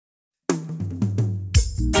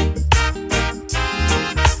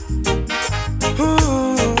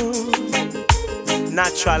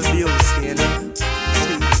natural beauty, you know.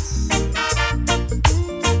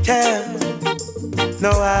 Yeah,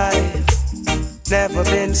 no, I've never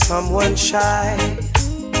been someone shy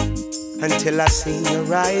until I seen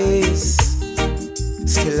your eyes.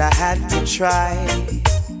 Still I had to try,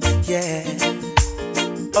 yeah.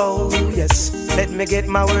 Oh yes, let me get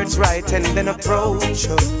my words right and then approach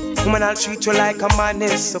you. Woman, I'll treat you like a man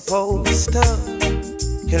is supposed to.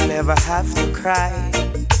 You'll never have to cry,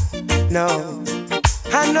 no.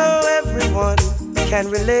 I know everyone can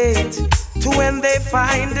relate to when they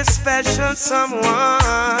find a special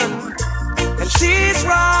someone. And she's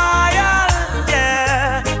royal,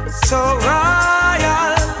 yeah, so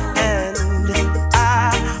royal. And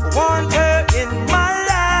I want her in my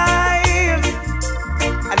life.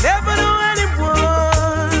 I never knew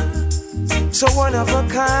anyone so one of a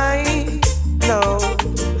kind, no.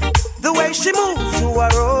 The way she moves to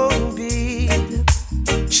her own beat,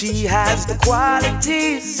 she has the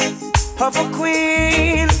qualities of a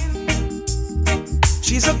queen.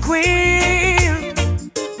 She's a queen.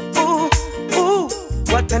 Ooh, ooh,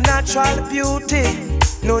 what a natural beauty.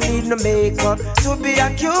 No need no makeup to be a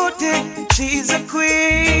cutie. She's a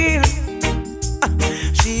queen.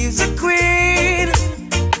 She's a queen.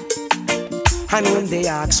 And when they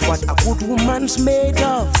ask what a good woman's made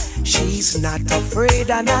of, she's not afraid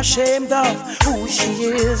and ashamed of who she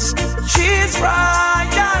is. She's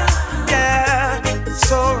royal, yeah,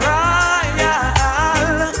 so royal.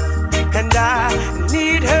 And I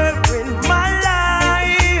need her in my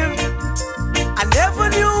life. I never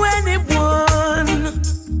knew anyone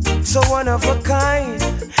so one of a kind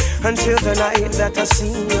until the night that I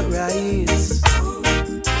seen your eyes.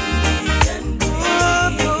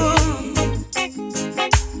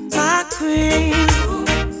 My queen,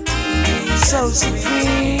 so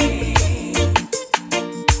supreme.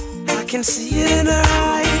 I can see it in her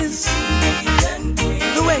eyes,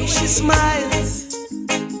 the way she smiles.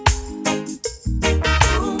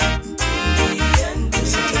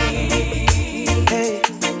 Hey,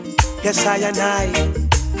 yes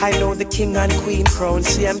I know the king and queen crown,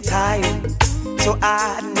 see I'm tired, so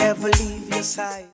I'd never leave your side.